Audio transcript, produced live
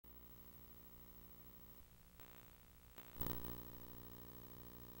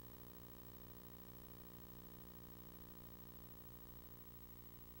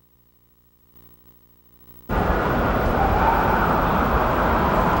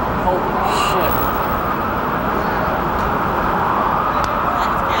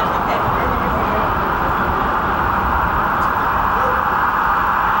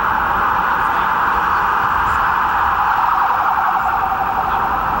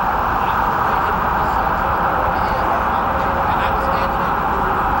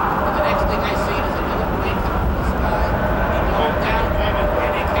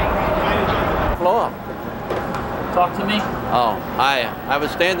was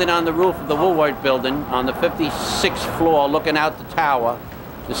standing on the roof of the Woolworth building on the 56th floor looking out the tower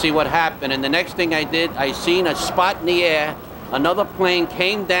to see what happened. And the next thing I did, I seen a spot in the air. Another plane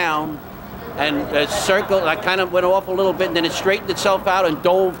came down and circled. I kind of went off a little bit, and then it straightened itself out and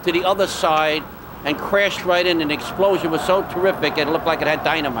dove to the other side and crashed right in. And the explosion was so terrific, it looked like it had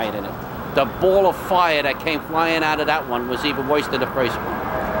dynamite in it. The ball of fire that came flying out of that one was even worse than the first one.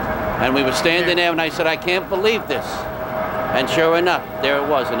 And we were standing there, and I said, I can't believe this. And sure enough, there it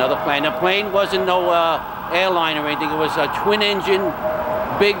was, another plane. The plane wasn't no airline or anything. It was a twin-engine,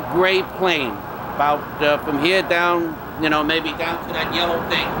 big gray plane. About from here down, you know, maybe down to that yellow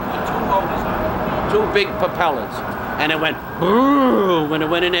thing with two motors on it, two big propellers. And it went, when it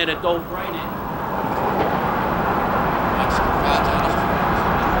went in there, it dove right in.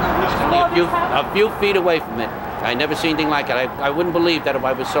 A few feet away from it. I never seen anything like it. I wouldn't believe that if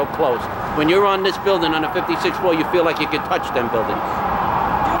I was so close. When you're on this building on the 56th floor, you feel like you could touch them buildings.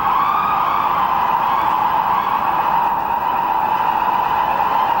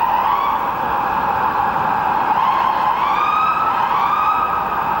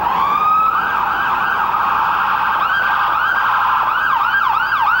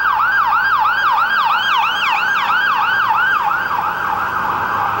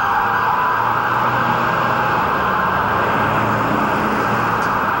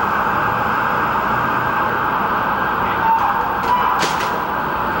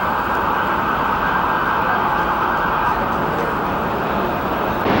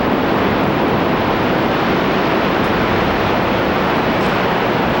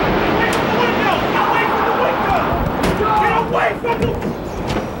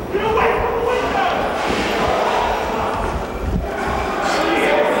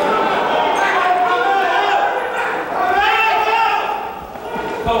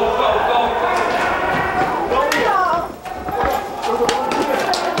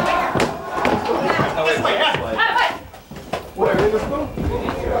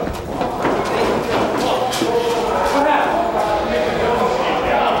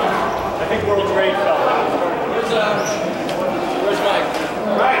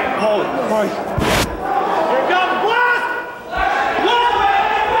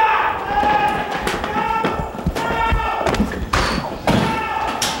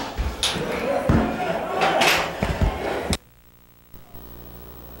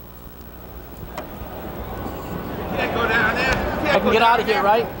 I can get out of here,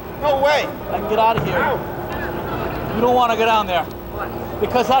 right? No way. I can get out of here. No. You don't want to go down there.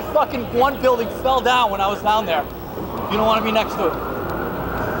 Because that fucking one building fell down when I was down there. You don't want to be next to it.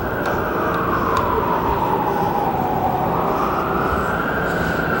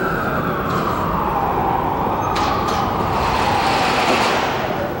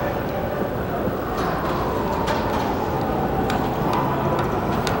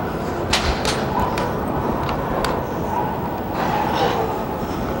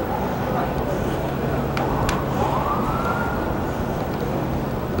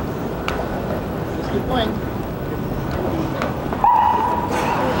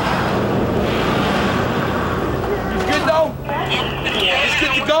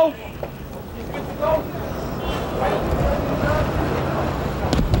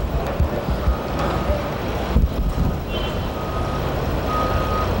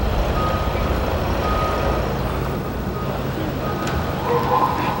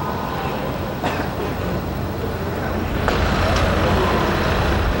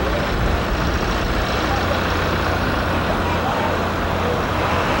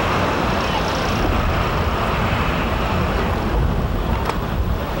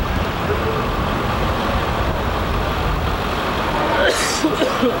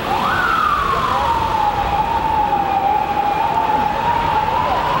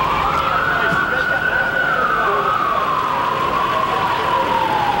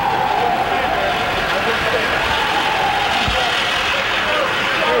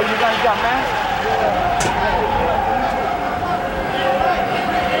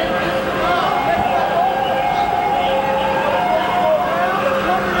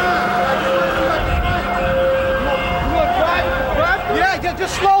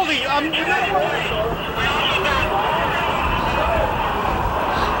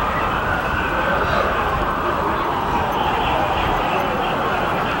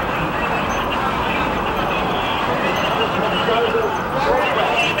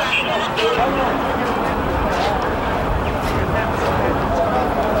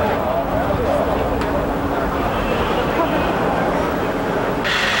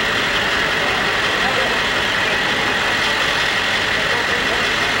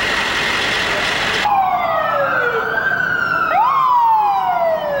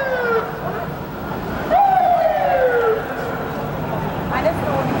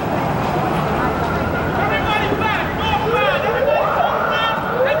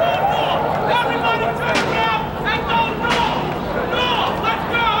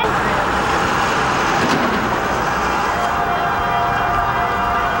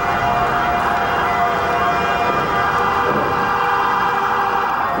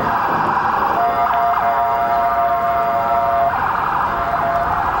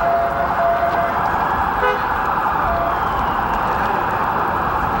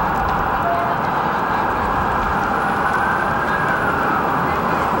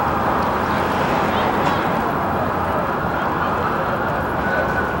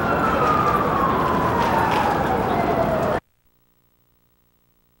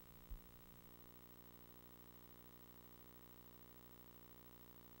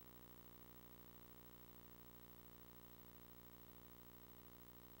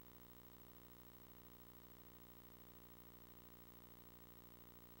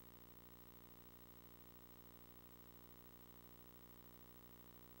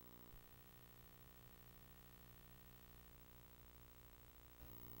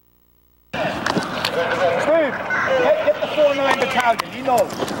 trained battalion. He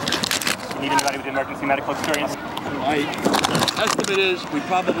knows. You need anybody with emergency medical experience? My estimate is we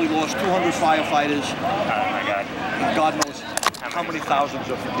probably lost 200 firefighters. Oh my God. And God knows how many thousands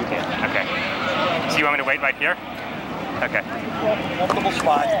of people. Okay. So you want me to wait right here? Okay. Comfortable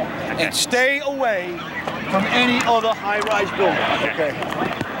spot. Okay. And stay away from any other high-rise building. Okay.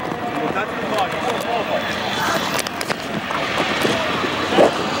 That's the target.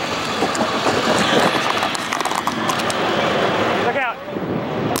 Look out.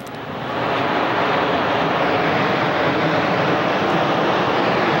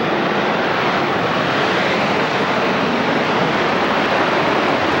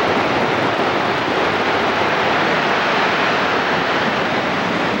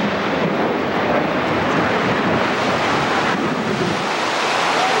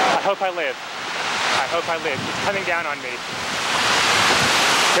 I live. I hope I live. It's coming down on me.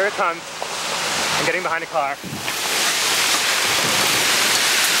 Here it comes. I'm getting behind a car.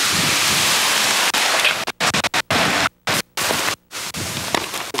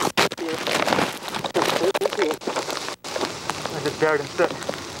 I just buried him sick.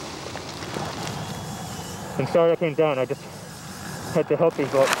 I'm sorry I came down. I just had to help you,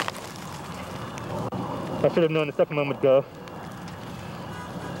 but I should have known a second moment ago.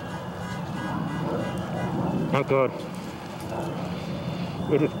 Oh God.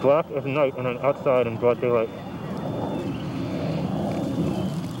 It is black as night and I'm outside in broad daylight.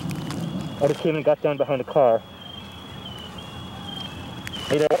 I just came and got down behind a car.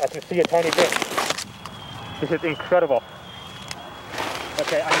 You know, I can see a tiny bit. This is incredible.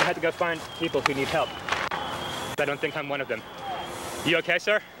 Okay, I'm gonna have to go find people who need help. I don't think I'm one of them. You okay,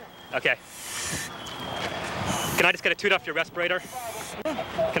 sir? Okay. Can I just get a toot off your respirator?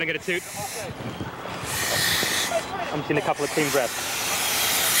 Can I get a toot? I'm just in a couple of clean breaths.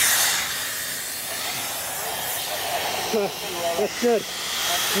 That's good.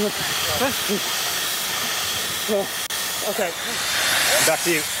 Okay. Back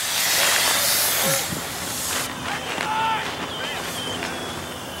to you.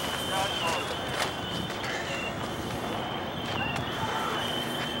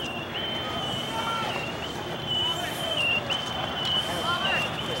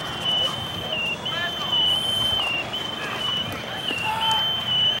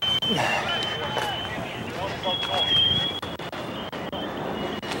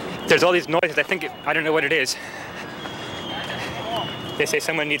 There's all these noises. I don't know what it is. They say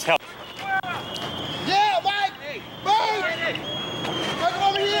someone needs help. Yeah, Mike! Mike! Come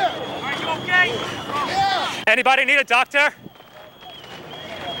over here! Are you okay? Yeah! Anybody need a doctor?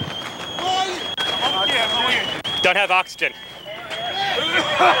 Don't have oxygen.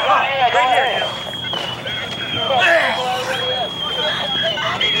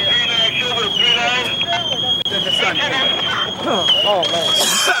 Oh, man.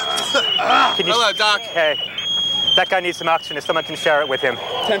 Hello, Doc. Hey, that guy needs some oxygen if someone can share it with him.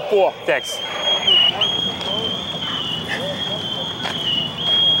 10-4. Thanks.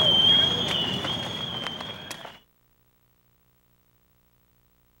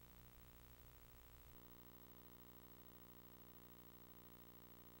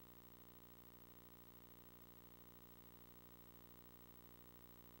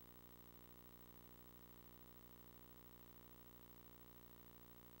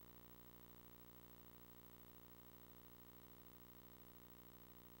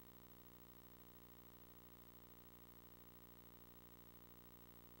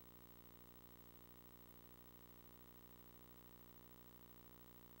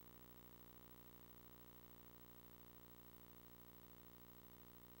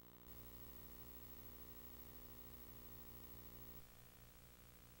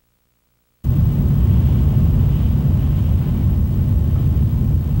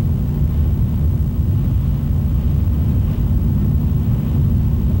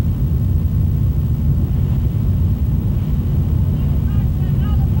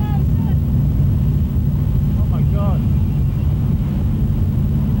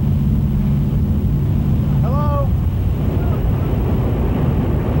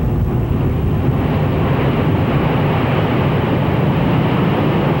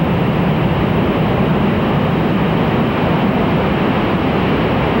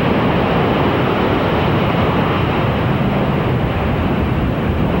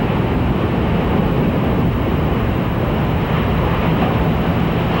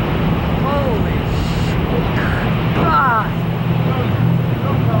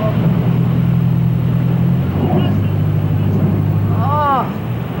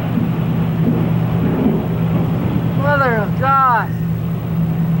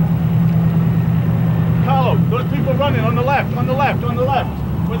 running on the left, on the left, on the left,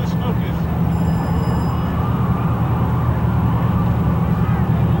 where the smoke is.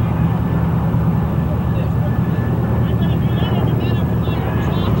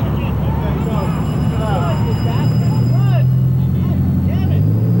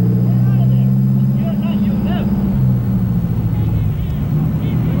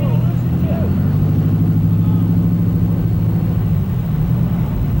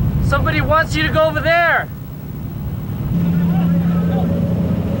 Somebody wants you to go over there.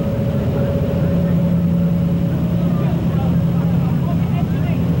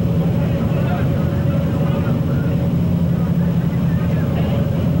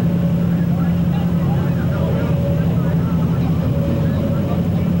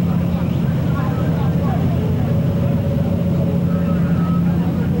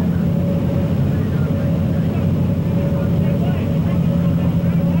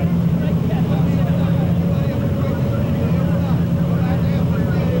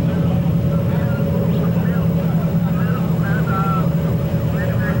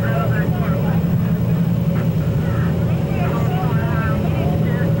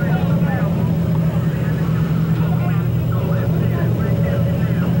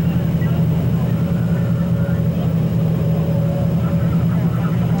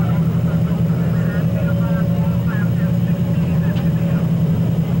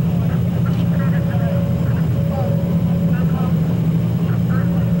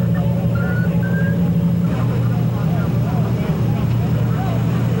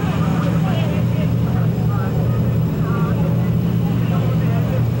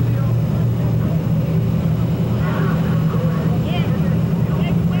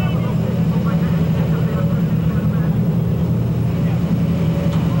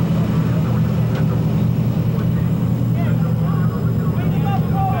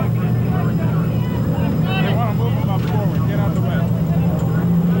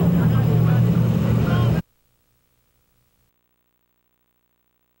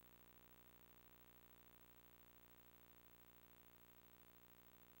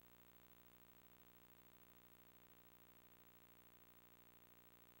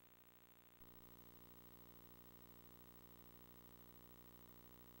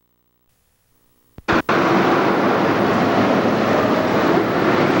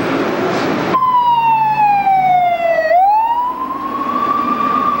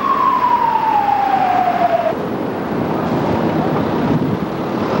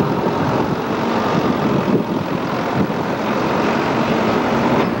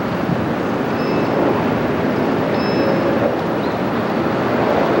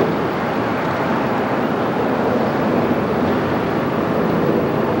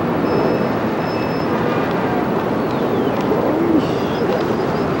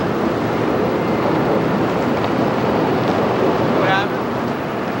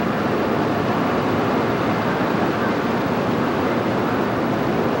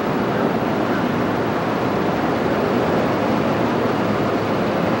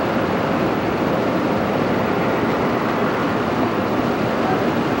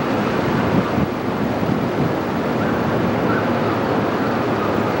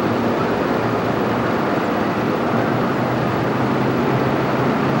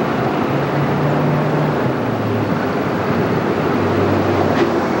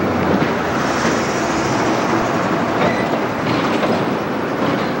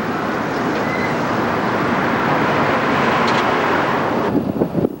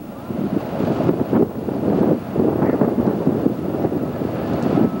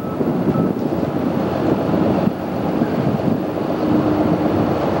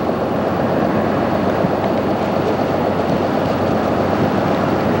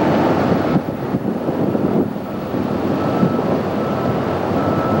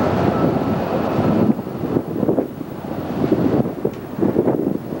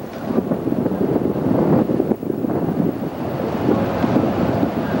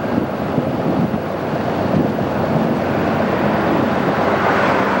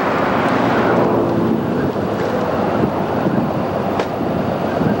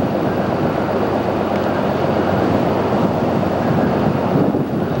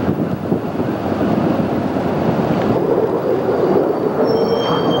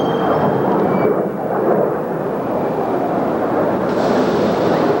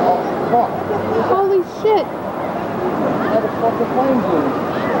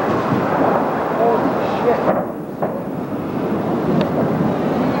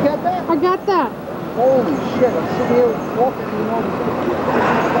 Holy shit, I'm sitting here walking in the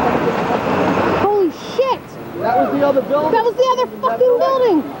Holy shit! That was the other building? That was the other fucking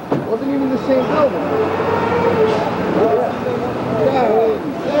building! It wasn't even the same building.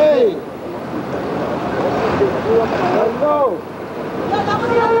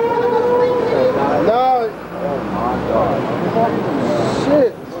 No.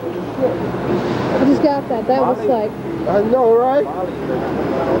 Shit. I just got that. That was like... I know, right?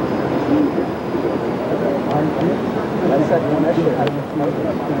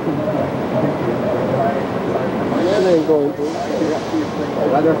 That ain't going through.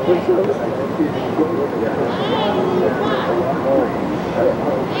 I got pictures.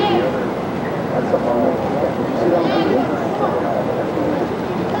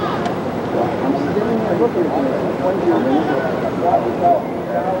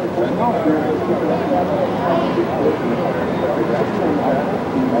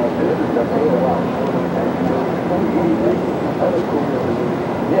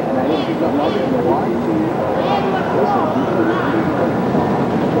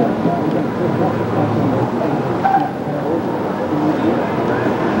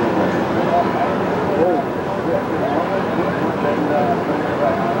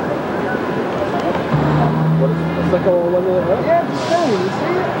 It's like a one there, huh? Yeah, it's standing, you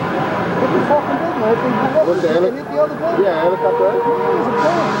see it? Look at fucking building. I think you What's the hit the other building. Yeah, helicopter. It's a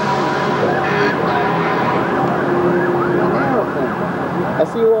plane. An aeroplane. I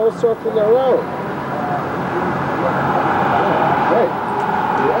see you all circling around. Right.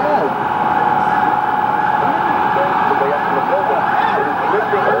 Yeah.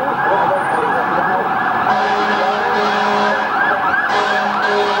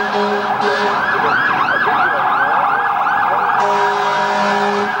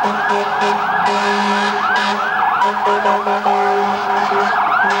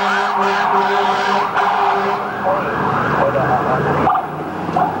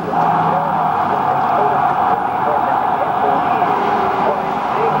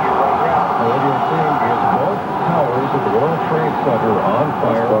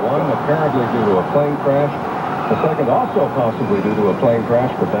 Due to a plane crash. The second also possibly due to a plane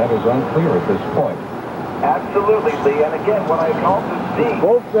crash, but that is unclear at this point. Absolutely, Lee. And again, what I can also see,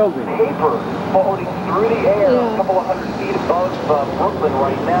 both buildings, paper floating through the air a couple of hundred feet above Brooklyn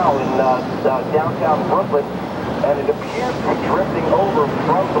right now in downtown Brooklyn, and it appears to be drifting over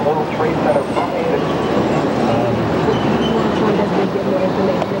from the World Trade Center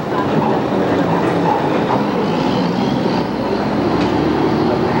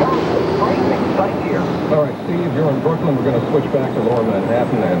All right, Steve, you're in Brooklyn. We're going to switch back to Lower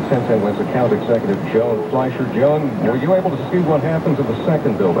Manhattan and 1010 West Account Executive Joan Fleischer. Joan, were you able to see what happened to the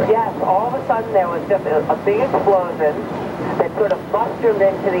second building? Yes, all of a sudden there was just a big explosion that sort of mushroomed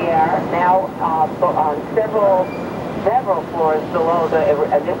into the air. Now on several floors below the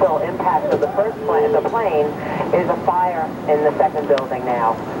initial impact of the first plane, is a fire in the second building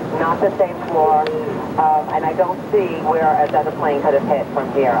now. Not the same floor, and I don't see where another plane could have hit from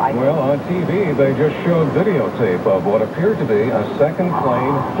here. Well, on TV, they just showed videotape of what appeared to be a second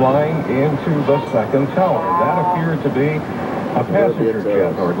plane flying into the second tower. That appeared to be a passenger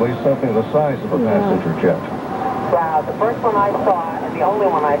jet, or at least something the size of a passenger jet. Wow, the first one I saw, and the only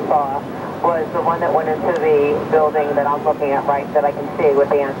one I saw, was the one that went into the building that I'm looking at that I can see with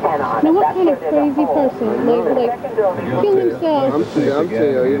the antenna on it. Now what kind of crazy person, like kill himself? I'm telling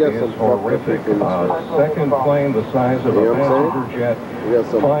you, you got some horrific. Second plane the size of a passenger jet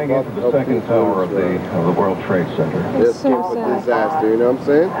flying into the second tower of the World Trade Center. It's so sad. Disaster, you know what I'm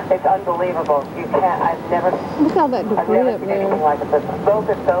saying? It's unbelievable. You can't, I've never look all that debris up there. Anything like it. The smoke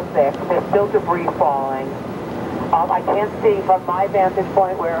is so thick. There's still debris falling. I can't see from my vantage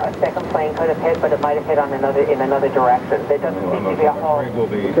point where a second plane could have hit, but it might have hit in another direction. There doesn't seem to be a hole. We'll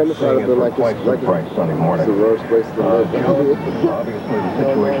be seeing it for quite some price Sunday morning. It's the worst place to live. Obviously, the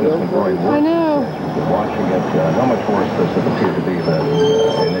situation has been growing worse. I know. You've been watching it. How much worse does it appear to be than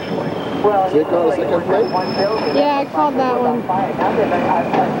initially? Well, they call a second plane? Yeah, I called that one.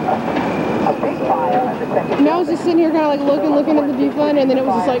 A big fire at the second. And I was just sitting here kind of like looking at the viewfinder, and then it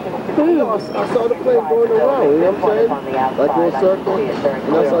was just like, boom. I saw the plane going around, you know what I'm saying? Like in a circle, and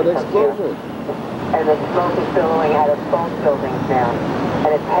I saw the explosion. And the smoke is billowing out of both buildings now,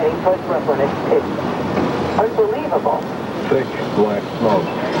 and it's heading towards Brooklyn. It's unbelievable. Thick black smoke.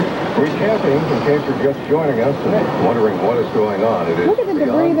 Recapping, in case you're just joining us and wondering what is going on, it is look at the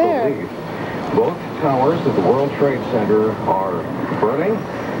debris there. Both towers of the World Trade Center are burning.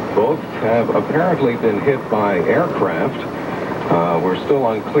 Both have apparently been hit by aircraft. We're still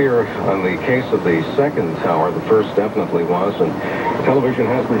unclear on the case of the second tower. The first definitely was, and television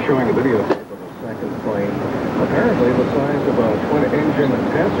has been showing a video of the second plane, apparently the size of a twin-engine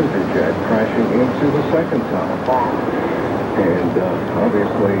passenger jet crashing into the second tower. And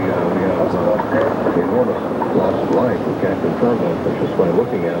obviously we have enormous loss of life. We can't confirm that, but just by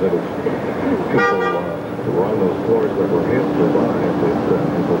looking at it, if people were on those floors that were hit survived.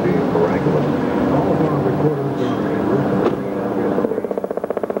 It will be miraculous. All of our reporters are en route to the scene, obviously.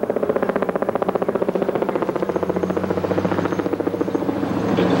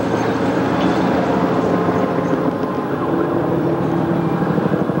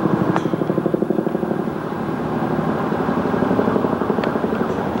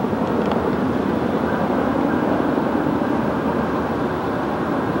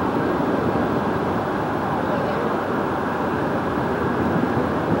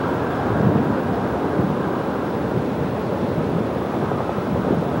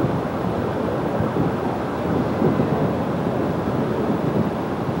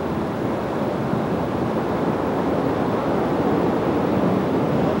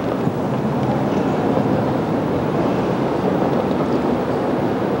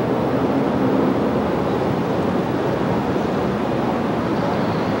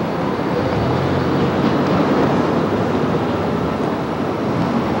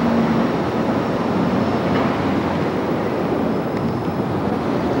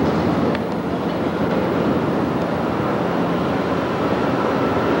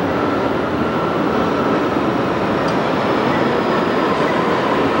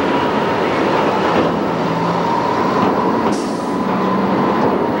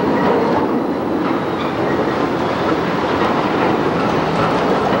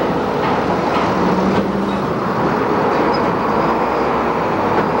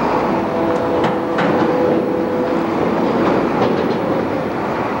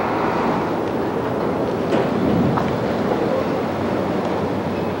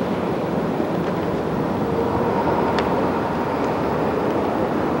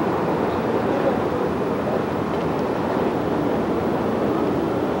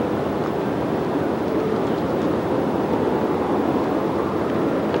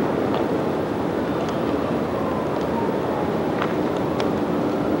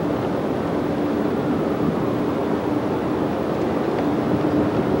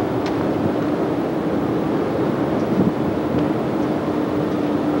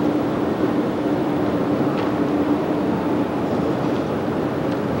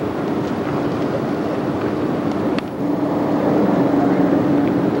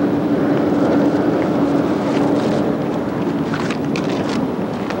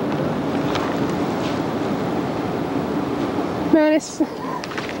 Man,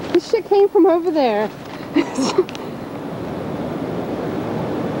 this shit came from over there.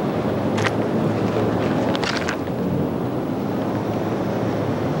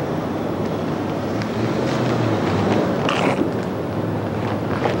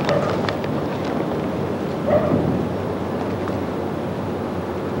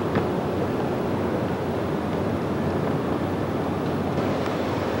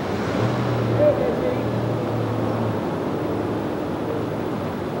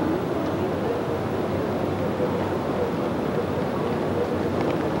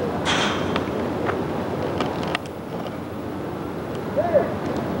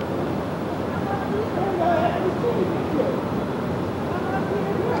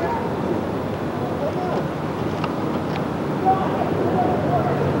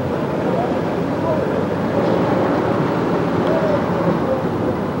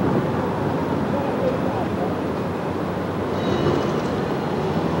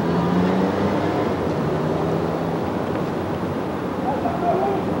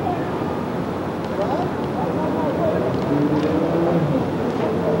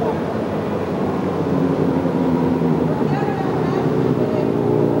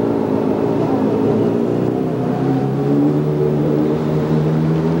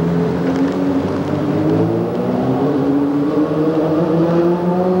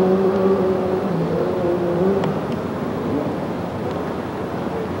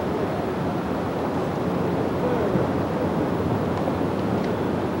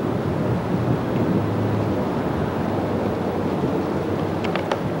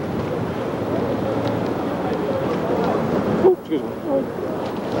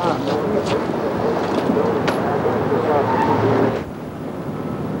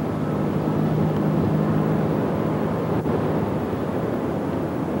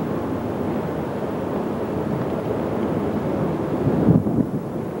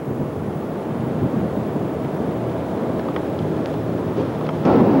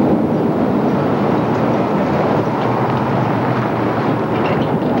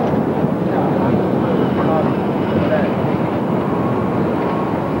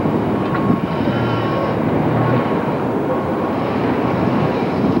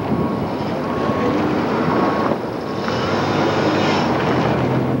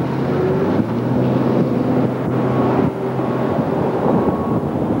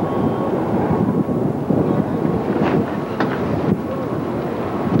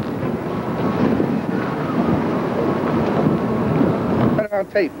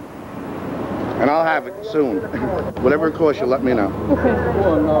 tape. And I'll have it soon. Whatever it costs you, let me know. Okay.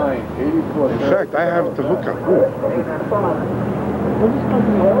 4984. In fact, I have the hookup.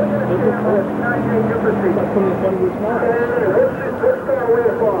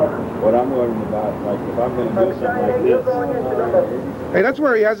 What I'm worried about, like, if I'm going to do something like this. Hey, that's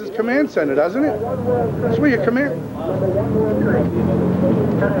where he has his command center, doesn't it? That's where your command.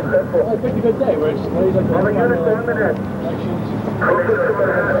 It's a good day. We're just like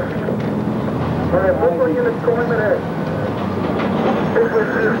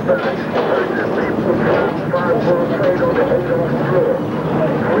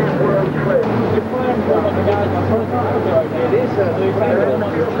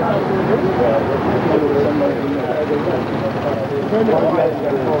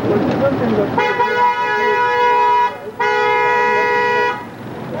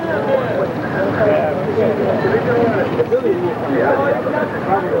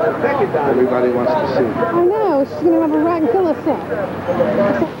Everybody wants to see. I know, she's going to have a rag and kill herself.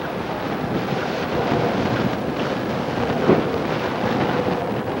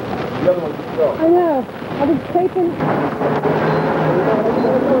 I know. I've been taping.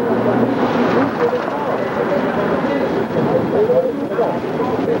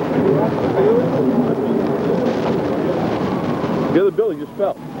 The other building just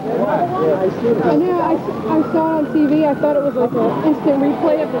fell. I know, I saw it on TV. I thought it was like an instant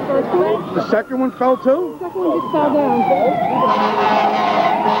replay of the first one. The second one fell too? The second one just fell down.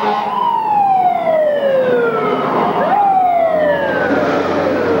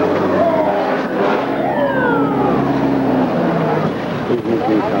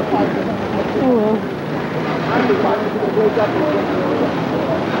 Oh well.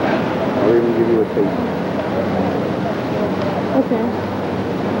 I'll even give you a tape. Okay.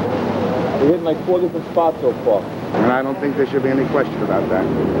 We're hitting like 4 different spots so far. And I don't think there should be any question about that.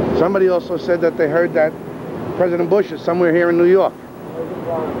 Somebody also said that they heard that President Bush is somewhere here in New York.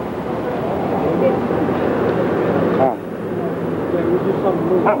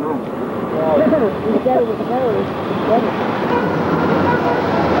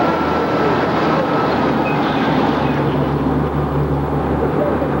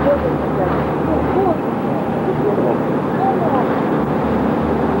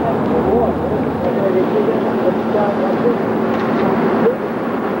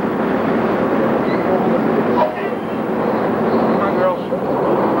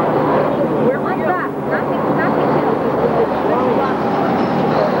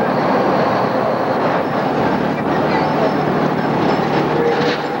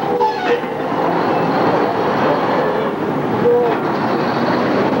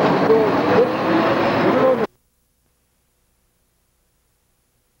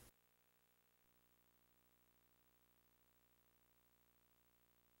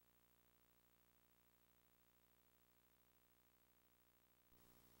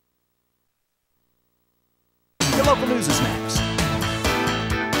 Local news is next.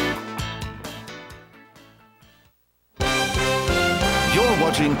 You're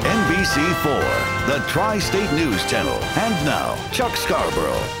watching NBC4, the Tri-State News Channel. And now, Chuck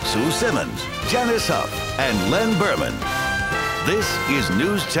Scarborough, Sue Simmons, Janice Huff, and Len Berman. This is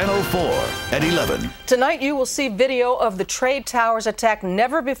News Channel 4 at 11. Tonight you will see video of the Trade Towers attack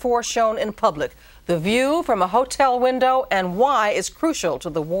never before shown in public. The view from a hotel window and why is crucial to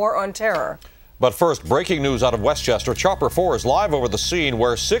the war on terror. But first, breaking news out of Westchester. Chopper 4 is live over the scene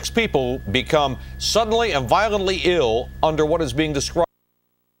where 6 people become suddenly and violently ill under what is being described.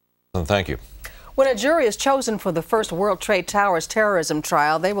 And thank you. When a jury is chosen for the first World Trade Towers terrorism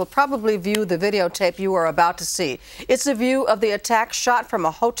trial, they will probably view the videotape you are about to see. It's a view of the attack shot from a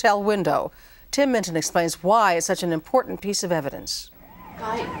hotel window. Tim Minton explains why it's such an important piece of evidence.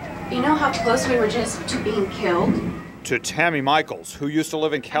 You know how close we were just to being killed? To Tammy Michaels, who used to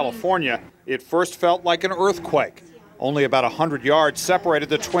live in California, it first felt like an earthquake. Only about 100 yards separated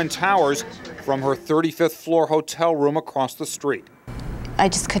the Twin Towers from her 35th floor hotel room across the street. I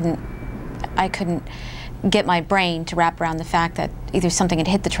couldn't get my brain to wrap around the fact that either something had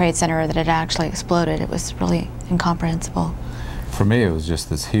hit the Trade Center or that it actually exploded. It was really incomprehensible. For me, it was just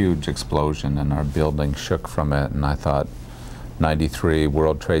this huge explosion and our building shook from it, and I thought, 93,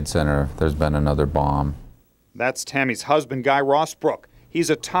 World Trade Center, there's been another bomb. That's Tammy's husband, Guy Rossbrook. He's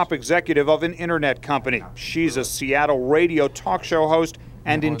a top executive of an internet company. She's a Seattle radio talk show host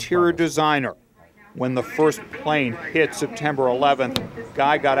and interior designer. When the first plane hit September 11th,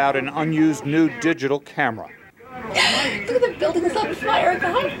 Guy got out an unused new digital camera. Look at the building is on fire,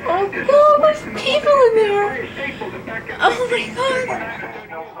 God. Oh God, there's people in there. Oh my God.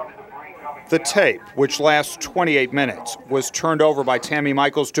 The tape, which lasts 28 minutes, was turned over by Tammy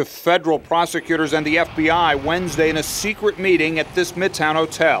Michaels to federal prosecutors and the FBI Wednesday in a secret meeting at this Midtown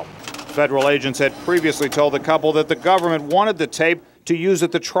hotel. Federal agents had previously told the couple that the government wanted the tape to use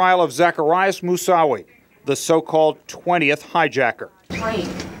at the trial of Zacarias Moussaoui, the so-called 20th hijacker.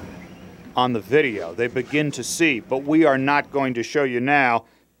 On the video, they begin to see, but we are not going to show you now,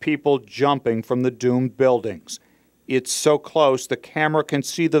 people jumping from the doomed buildings. It's so close, the camera can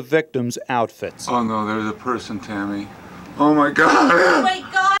see the victims' outfits. Oh no, there's a person, Tammy. Oh my God! Oh my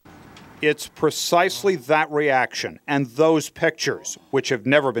God! It's precisely that reaction and those pictures, which have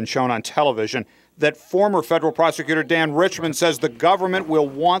never been shown on television, that former federal prosecutor Dan Richmond says the government will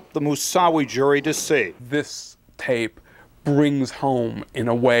want the Moussaoui jury to see. This tape brings home, in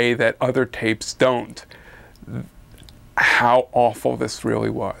a way that other tapes don't, how awful this really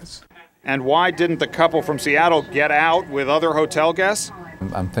was. And why didn't the couple from Seattle get out with other hotel guests?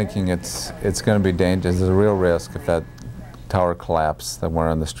 I'm thinking it's going to be dangerous. There's a real risk if that tower collapsed, that we're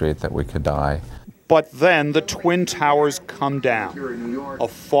on the street, that we could die. But then the Twin Towers come down. A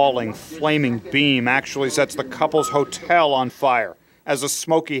falling, flaming beam actually sets the couple's hotel on fire. As a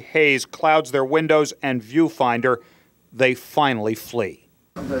smoky haze clouds their windows and viewfinder, they finally flee.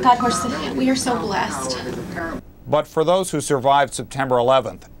 God, we are so blessed. But for those who survived September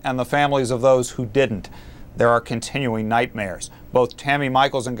 11th and the families of those who didn't, there are continuing nightmares. Both Tammy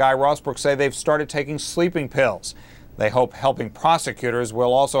Michaels and Guy Rossbrook say they've started taking sleeping pills. They hope helping prosecutors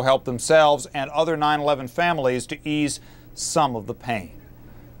will also help themselves and other 9/11 families to ease some of the pain.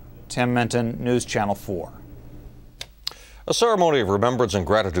 Tim Minton, News Channel 4. A ceremony of remembrance and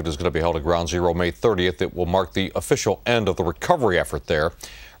gratitude is going to be held at Ground Zero May 30th. It will mark the official end of the recovery effort there.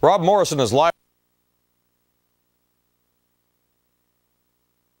 Rob Morrison is live.